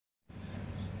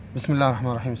Bismillah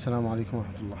ar-Rahman ar-Rahim. Assalamu alaikum wa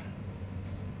rahmatullah.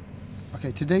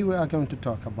 Okay, today we are going to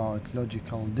talk about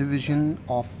logical division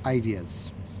of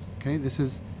ideas. Okay, this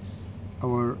is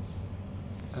our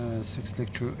sixth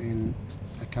lecture in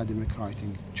academic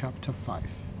writing, chapter 5.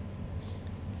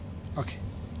 Okay,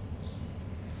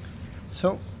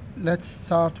 so let's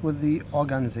start with the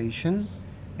organization.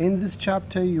 In this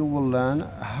chapter, you will learn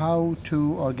how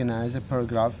to organize a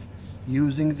paragraph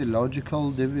using the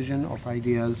logical division of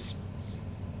ideas.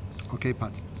 Okay,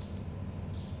 Pat.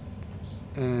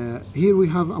 Here we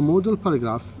have a model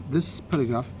paragraph. This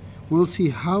paragraph will see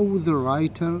how the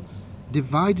writer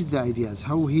divided the ideas,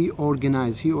 how he or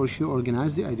she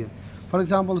organized the idea. For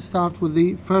example, start with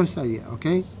the first idea.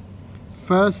 Okay,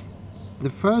 the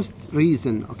first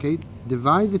reason. Okay,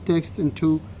 divide the text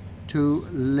into to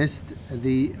list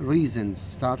the reasons.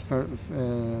 Start for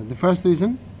the first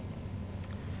reason,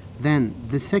 then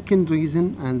the second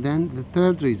reason, and then the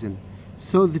third reason.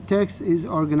 So the text is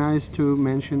organized to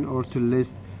mention or to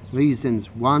list reasons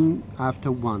one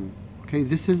after one. Okay,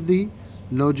 this is the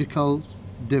logical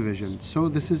division. So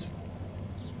this is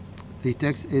the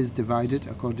text is divided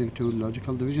according to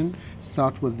logical division.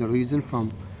 Start with the reason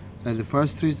from the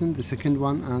first reason, the second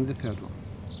one, and the third one.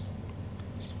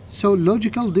 So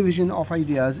logical division of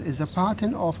ideas is a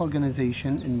pattern of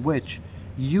organization in which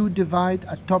you divide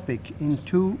a topic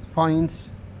into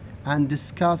points and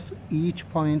discuss each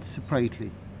point separately.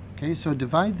 Okay, so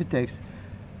divide the text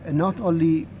not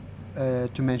only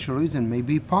to mention reason,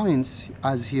 maybe points,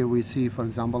 as here we see, for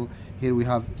example, here we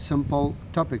have simple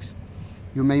topics.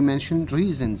 You may mention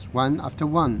reasons one after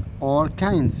one, or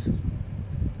kinds,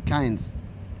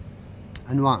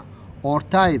 anwa, or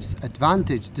types,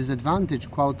 advantage,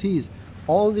 disadvantage, qualities.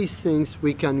 All these things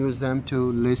we can use them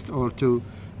to list or to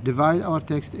divide our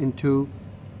text into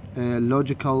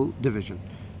logical division.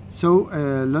 So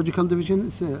logical division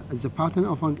is a pattern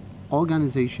of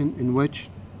organization in which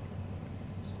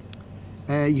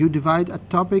you divide a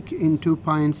topic into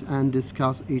points and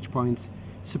discuss each point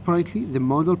separately. The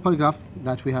model paragraph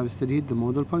that we have studied, the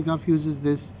model paragraph uses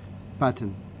this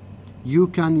pattern. You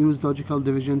can use logical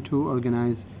division to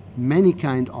organize many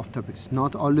kind of topics,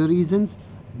 not only reasons,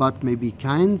 but maybe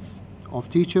kinds of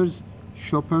teachers,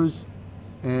 shoppers,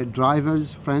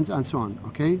 drivers, friends, and so on.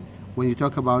 Okay, when you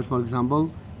talk about, for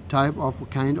example, type of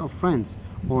kind of friends,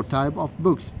 or type of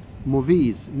books,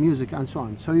 movies, music, and so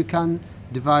on. So you can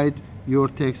divide your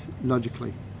text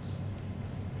logically.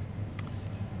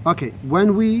 Okay,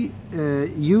 when we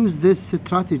use this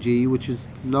strategy, which is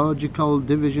logical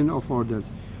division of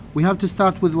orders, we have to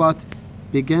start with what?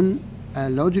 Begin a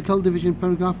logical division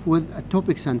paragraph with a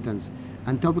topic sentence.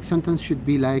 And topic sentence should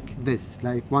be like this,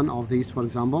 like one of these, for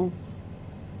example,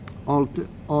 or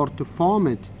to form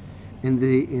it in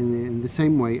the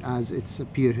same way as it's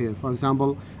appear here. For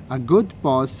example, a good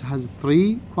boss has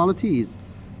 3 qualities.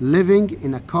 Living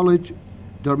in a college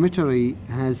dormitory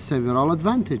has several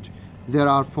advantages. There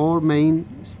are 4 main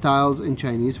styles in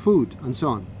Chinese food, and so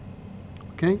on.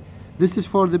 Okay, this is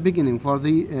for the beginning, for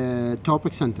the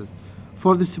topic sentence.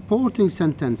 For the supporting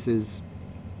sentences,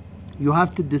 you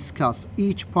have to discuss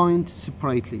each point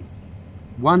separately,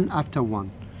 one after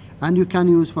one. And you can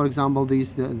use, for example,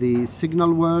 the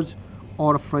signal words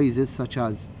or phrases such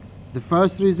as the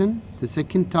first reason, the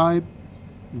second type,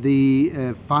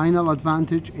 the final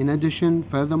advantage, in addition,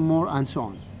 furthermore, and so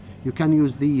on. You can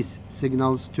use these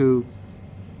signals to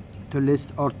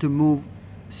list or to move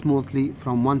smoothly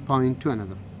from one point to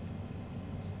another.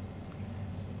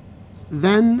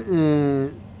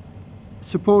 Then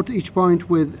support each point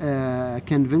with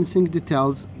convincing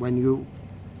details. When you,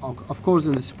 of course,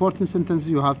 in the supporting sentences,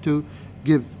 you have to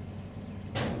give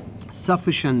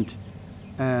sufficient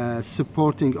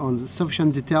supporting on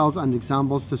sufficient details and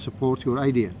examples to support your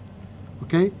idea.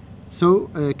 Okay, so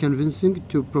convincing,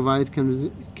 to provide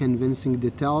convincing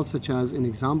details such as in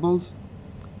examples,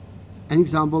 an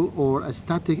example, or a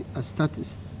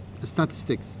statistics.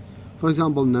 For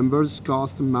example, numbers,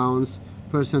 cost, amounts,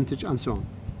 percentage, and so on.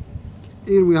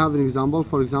 Here we have an example.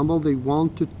 For example, they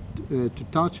want to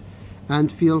touch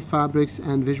and feel fabrics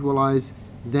and visualize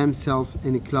themselves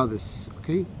in clothes.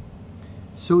 Okay,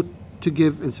 so to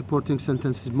give in supporting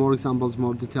sentences more examples,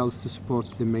 more details to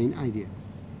support the main idea.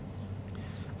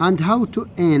 And how to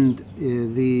end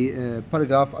the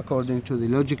paragraph according to the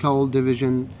logical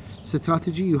division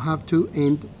strategy, you have to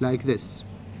end like this,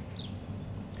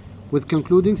 with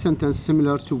concluding sentence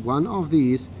similar to one of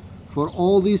these. For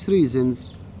all these reasons,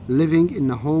 living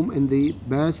in a home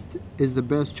is the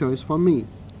best choice for me.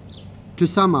 To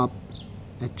sum up,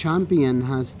 a champion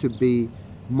has to be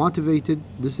motivated,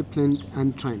 disciplined,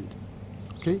 and trained.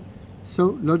 Okay,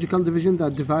 So logical division,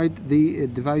 that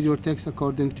divide your text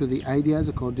according to the ideas,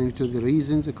 according to the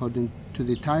reasons, according to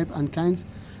the type and kinds,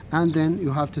 and then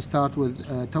you have to start with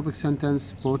a topic sentence,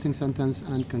 supporting sentence,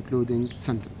 and concluding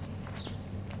sentence.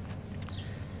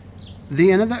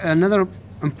 Another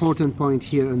important point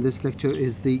here in this lecture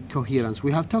is the coherence.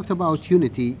 We have talked about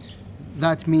unity.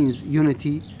 That means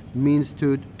unity means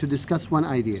to discuss one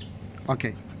idea.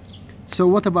 Okay, so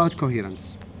what about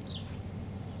coherence?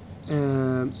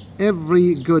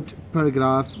 Every good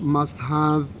paragraph must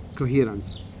have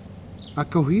coherence. A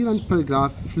coherent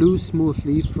paragraph flows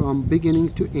smoothly from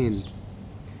beginning to end.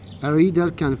 A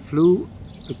reader can follow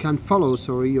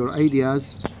your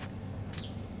ideas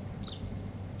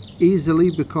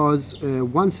easily because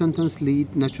one sentence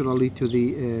leads naturally to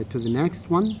the next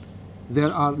one.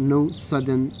 There are no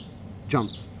sudden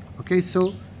jumps. Okay,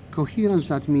 so coherence,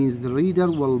 that means the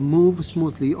reader will move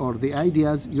smoothly, or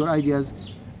your ideas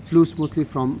flow smoothly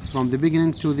from the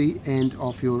beginning to the end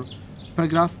of your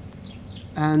paragraph,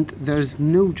 and there's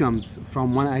no jumps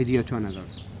from one idea to another.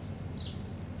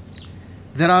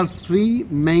 There are three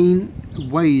main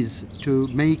ways to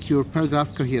make your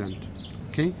paragraph coherent.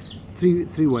 Okay,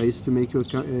 three ways to make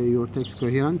your text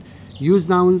coherent. Use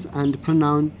nouns and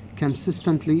pronoun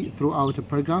consistently throughout a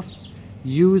paragraph.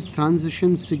 Use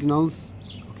transition signals.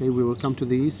 Okay, we will come to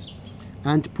these.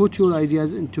 And put your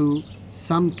ideas into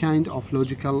some kind of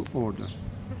logical order.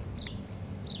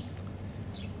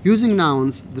 Using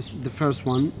nouns, the first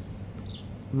one.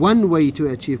 One way to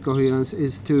achieve coherence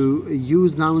is to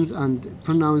use nouns and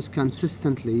pronouns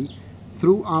consistently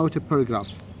throughout a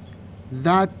paragraph.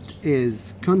 That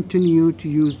is, continue to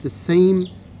use the same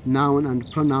noun and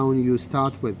pronoun you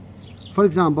start with. For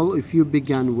example, if you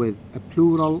begin with a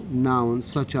plural noun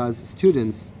such as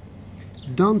students,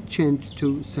 don't change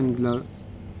to singular.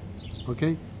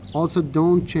 Okay, also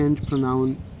don't change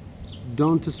pronoun.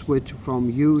 Don't switch from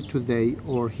you to they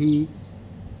or he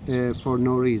for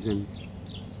no reason.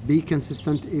 Be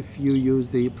consistent if you use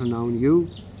the pronoun you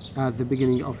at the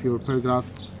beginning of your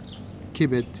paragraph.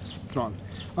 Keep it throughout.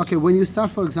 Okay, when you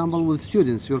start, for example, with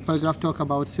students, your paragraph talk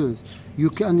about students, you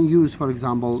can use, for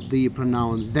example, the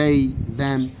pronoun they,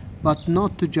 them, but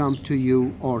not to jump to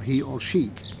you or he or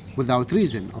she without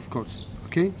reason, of course.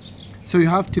 Okay, so you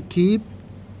have to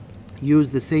use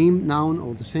the same noun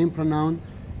or the same pronoun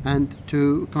and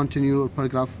to continue your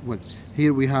paragraph with.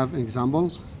 Here we have an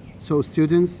example. So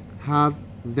students have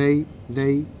they,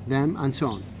 them, and so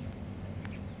on.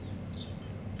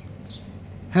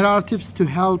 Here are tips to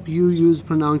help you use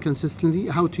pronoun consistently.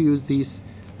 How to use these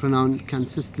pronoun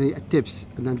consistently, tips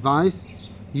and advice.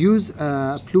 Use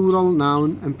a plural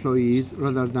noun employees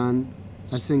rather than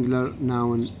a singular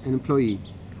noun employee.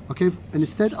 Okay,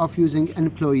 instead of using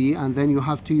employee and then you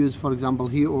have to use, for example,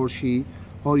 he or she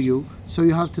or you, so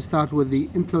you have to start with the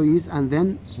employees and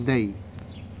then they.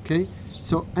 Okay,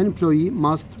 so an employee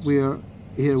must wear,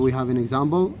 here we have an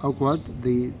example, awkward,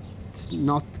 it's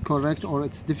not correct or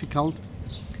it's difficult.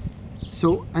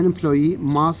 So an employee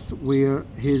must wear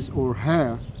his or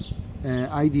her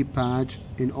ID badge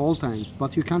in all times,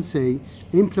 but you can say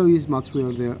employees must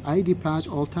wear their ID badge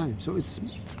all time. So it's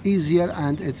easier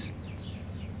and it's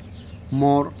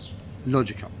more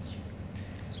logical.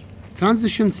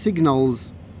 Transition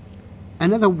signals.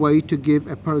 Another way to give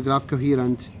a paragraph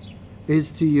coherent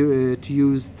is to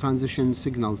use transition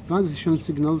signals. Transition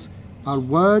signals are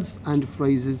words and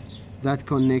phrases that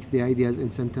connect the ideas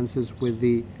in sentences with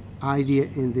the idea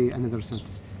in the another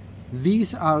sentence.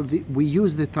 These are we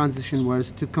use the transition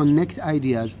words to connect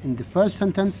ideas in the first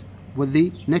sentence with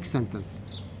the next sentence.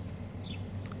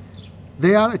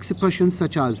 They are expressions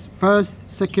such as first,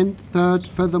 second, third,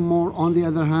 furthermore, on the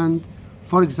other hand,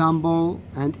 for example,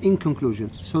 and in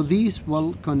conclusion. So these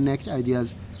will connect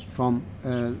ideas from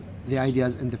the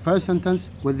ideas in the first sentence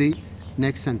with the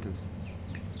next sentence.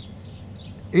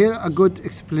 Here a good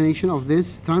explanation of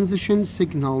this. Transition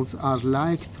signals are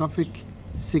like traffic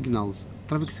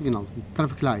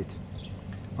light.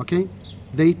 Okay,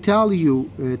 they tell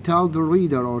the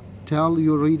reader or tell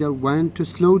your reader when to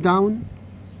slow down,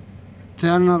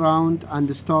 turn around,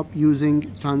 and stop.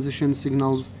 Using transition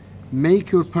signals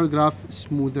make your paragraph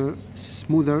smoother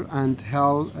and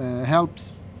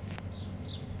helps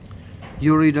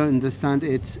your reader understand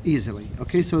it easily.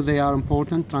 Okay, so they are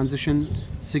important. Transition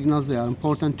signals, they are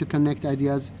important to connect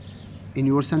ideas in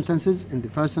your sentences, in the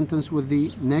first sentence with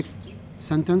the next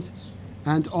sentence,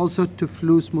 and also to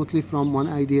flow smoothly from one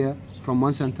idea, from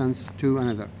one sentence to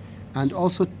another, and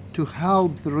also to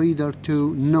help the reader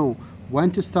to know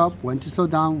when to stop, when to slow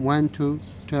down, when to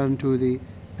turn to the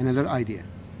another idea.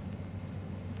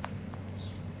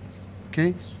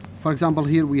 Okay, for example,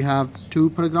 here we have two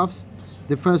paragraphs.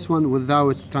 The first one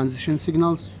without transition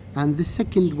signals, and the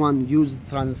second one used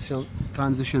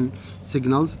transition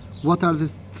signals. What are the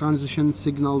transition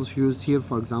signals used here?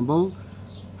 For example,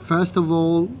 first of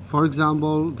all, for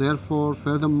example, therefore,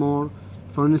 furthermore,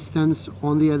 for instance,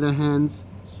 on the other hand,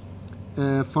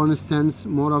 for instance,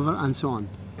 moreover, and so on.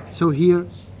 So here,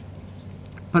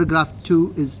 paragraph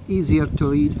 2 is easier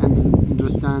to read and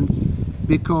understand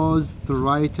because the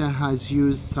writer has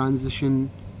used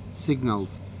transition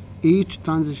signals. Each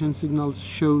transition signal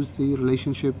shows the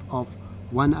relationship of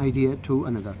one idea to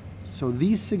another. So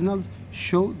these signals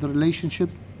show the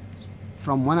relationship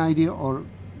from one idea or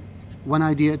one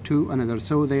idea to another.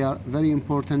 So they are very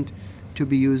important to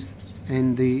be used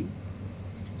in the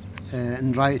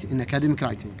in academic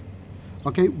writing.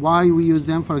 Okay, why we use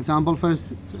them? For example,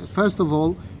 first of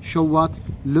all, show what?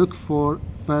 Look for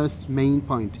first main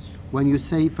point. When you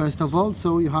say first of all,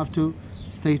 so you have to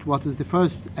state what is the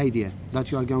first idea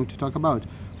that you are going to talk about.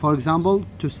 For example,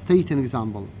 to state an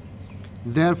example.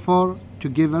 Therefore, to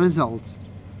give a result.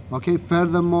 Okay,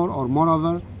 furthermore or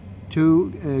moreover,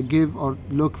 to give or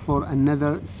look for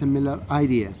another similar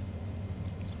idea.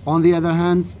 On the other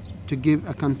hand, to give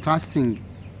a contrasting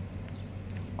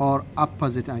or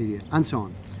opposite idea, and so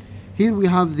on. Here we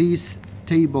have these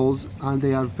tables, and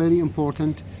they are very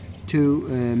important to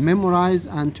memorize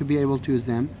and to be able to use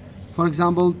them. For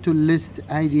example, to list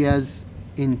ideas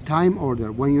in time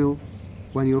order. When you,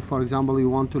 for example, you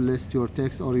want to list your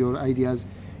text or your ideas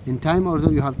in time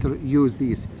order, you have to use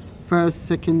these: first,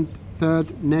 second,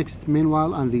 third, next,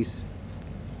 meanwhile, and these.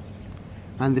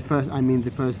 And the first, I mean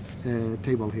the first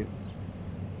table here.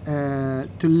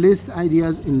 To list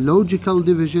ideas in logical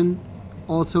division,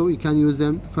 also you can use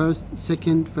them: first,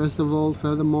 second, first of all,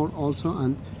 furthermore, also,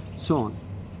 and so on.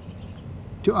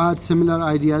 To add similar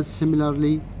ideas,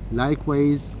 similarly,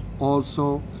 likewise,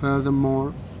 also,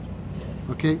 furthermore.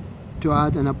 Okay, to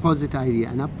add an opposite idea,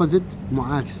 an opposite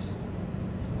معاكس.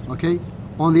 Okay,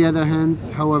 on the other hand,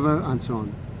 however, and so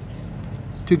on.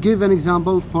 To give an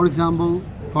example, for example,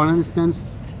 for instance,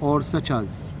 or such as.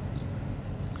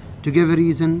 To give a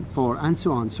reason for, and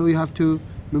so on. So you have to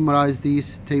memorize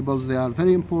these tables. They are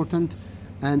very important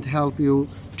and help you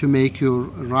to make your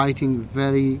writing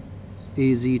very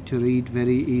easy to read,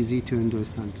 very easy to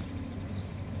understand.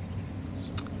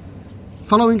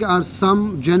 Following are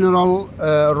some general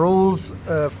rules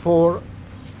for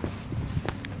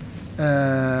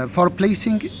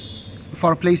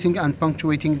placing and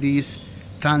punctuating these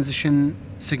transition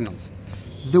signals.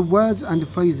 The words and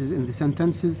phrases in the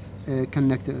sentences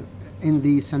connector, in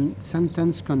the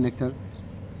sentence connector,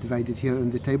 divided here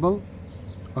in the table,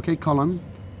 okay, column,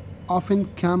 often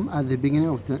come at the beginning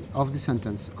of the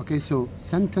sentence. Okay, so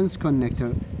sentence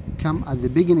connector come at the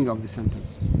beginning of the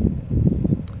sentence.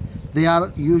 They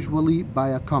are usually by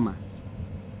a comma.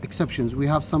 Exceptions, we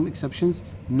have some exceptions: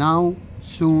 now,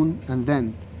 soon, and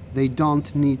then. They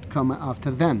don't need comma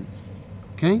after them.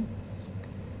 Okay,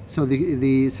 so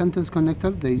the sentence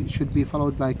connector, they should be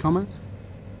followed by comma,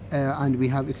 and we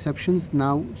have exceptions: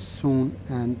 now, soon,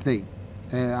 and they,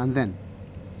 and then.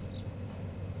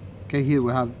 Okay, here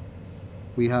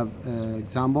we have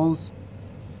examples.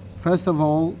 First of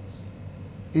all,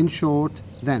 in short,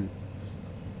 then.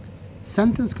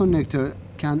 Sentence connector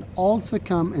can also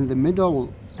come in the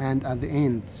middle and at the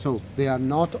end. So they are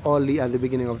not only at the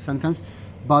beginning of a sentence,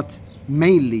 but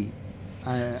mainly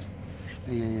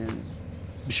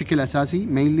بشكل أساسي,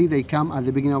 mainly they come at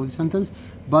the beginning of the sentence,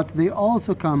 but they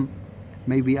also come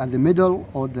maybe at the middle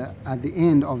or at the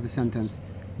end of the sentence.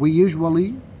 We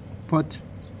usually put,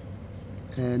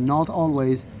 not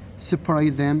always,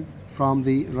 separate them from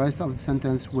the rest of the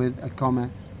sentence with a comma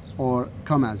or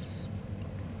commas.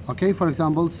 Okay, for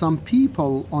example, some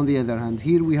people, on the other hand,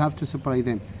 here we have to separate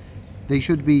them. They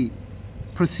should be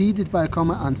preceded by a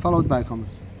comma and followed by a comma.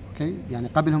 Okay, يعني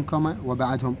قبلهم comma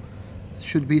وبعدهم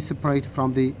should be separated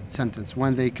from the sentence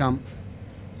when they come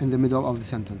in the middle of the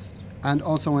sentence, and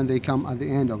also when they come at the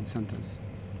end of the sentence.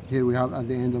 Here we have at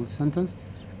the end of the sentence,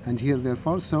 and here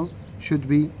therefore, so should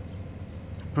be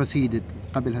preceded.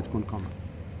 قبلها تكون comma.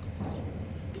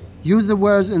 Use the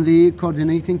words in the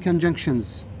coordinating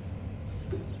conjunctions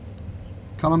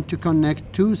column to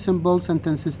connect two simple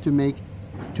sentences to make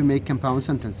compound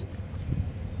sentences.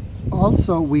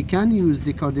 Also, we can use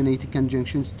the coordinating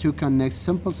conjunctions to connect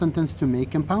simple sentences to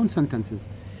make compound sentences.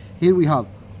 Here we have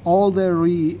all their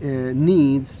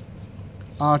needs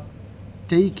are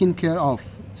taken care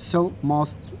of. So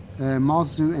most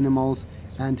zoo animals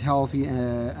and healthy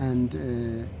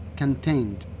and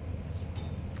contained.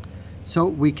 So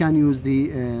we can use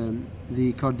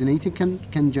the coordinating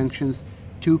conjunctions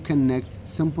to connect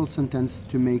simple sentence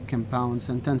to make compound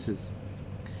sentences.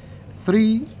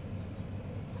 3.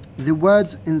 The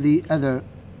words in the other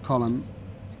column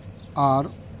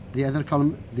are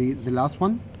the last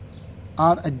one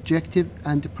are adjective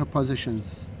and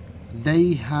prepositions.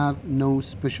 They have no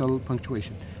special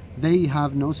punctuation. They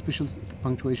have no special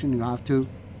punctuation. You have to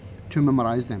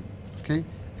memorize them. Okay.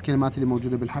 الكلمات اللي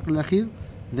موجودة بالحقل الأخير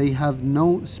they have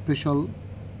no special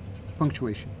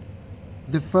punctuation.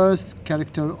 The first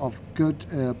character of good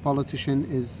politician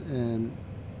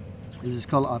is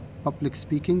called public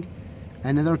speaking.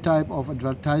 Another type of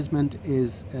advertisement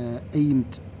is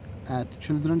aimed at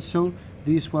children. So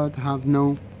these words have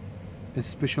no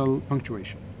special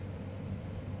punctuation.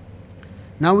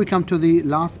 Now we come to the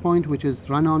last point, which is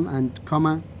run-on and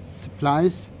comma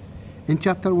supplies. In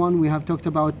chapter 1 we have talked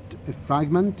about a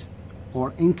fragment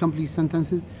or incomplete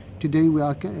sentences. Today we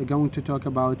are going to talk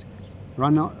about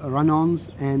run-ons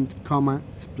and comma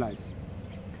supplies.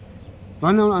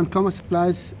 Run-on and comma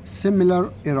supplies,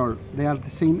 similar error. They are the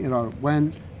same error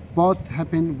when both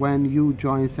happen when you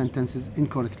join sentences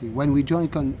incorrectly. When we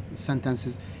join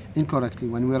sentences incorrectly,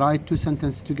 when we write two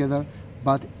sentences together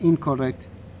but incorrect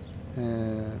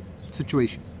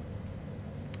situation.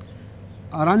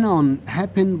 A run-on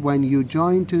happen when you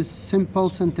join two simple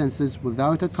sentences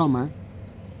without a comma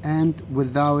and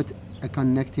without a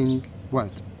connecting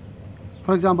word.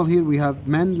 For example, here we have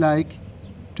men like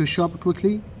to shop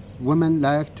quickly, women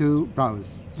like to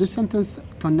browse. This sentence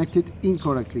connected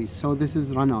incorrectly, so this is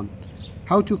run-on.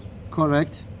 How to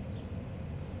correct?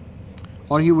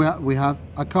 Or here we have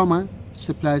a comma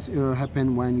supplies error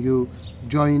happen when you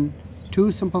join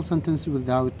two simple sentences with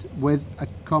a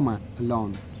comma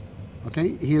alone.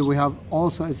 Okay, here we have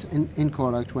also it's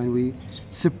incorrect when we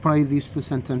separate these two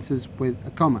sentences with a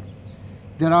comma.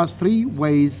 There are three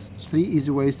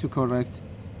easy ways to correct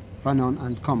run-on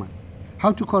and comma.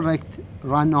 How to correct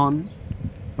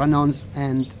run-ons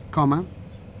and comma?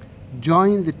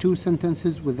 Join the two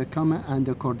sentences with a comma and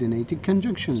a coordinating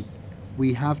conjunction.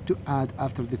 We have to add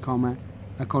after the comma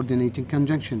a coordinating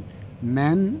conjunction.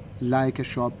 Men like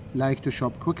to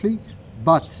shop quickly,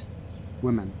 but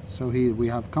women. So here we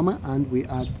have comma and we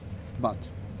add but.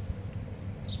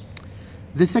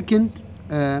 The second,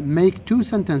 make two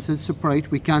sentences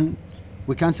separate. We can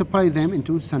separate them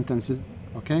into sentences.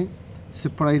 Okay,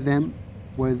 separate them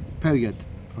with period.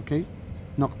 Okay,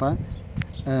 نقطة.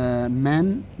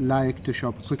 Men like to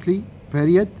shop quickly,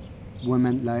 period.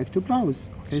 Women like to browse.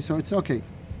 Okay, so it's okay.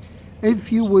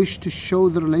 If you wish to show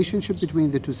the relationship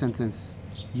between the two sentences,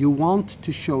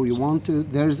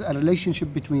 there's a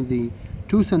relationship between the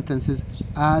two sentences,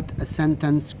 add a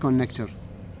sentence connector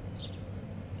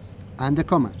and a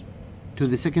comma to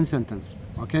the second sentence.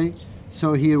 Okay,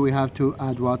 so here we have to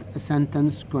add what? A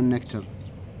sentence connector.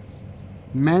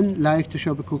 Men like to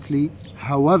shop quickly,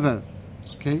 however.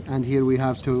 Okay, and here we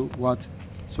have to what?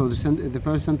 So the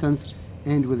first sentence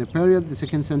end with a period, the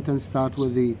second sentence start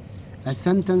with a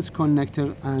sentence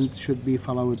connector and should be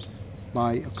followed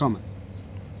by a comma.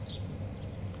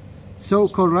 So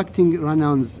correcting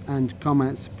run-ons and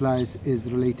comma supplies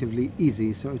is relatively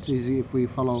easy. So it's easy if we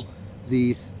follow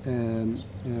these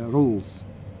rules.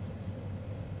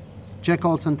 Check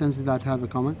all sentences that have a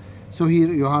comma. So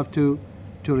here you have to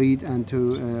read and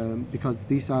to because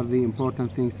these are the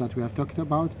important things that we have talked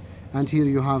about. And here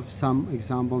you have some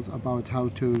examples about how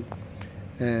to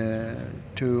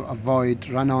avoid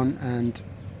run-on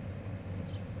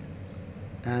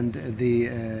and the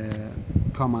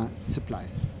comma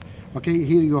supplies. Okay,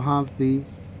 here you have the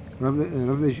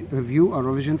review or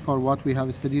revision for what we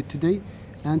have studied today.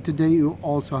 And today you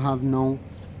also have no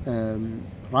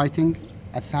writing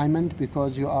assignment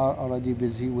because you are already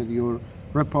busy with your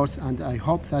reports, and I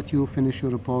hope that you finish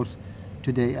your reports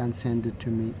today and send it to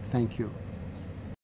me. Thank you.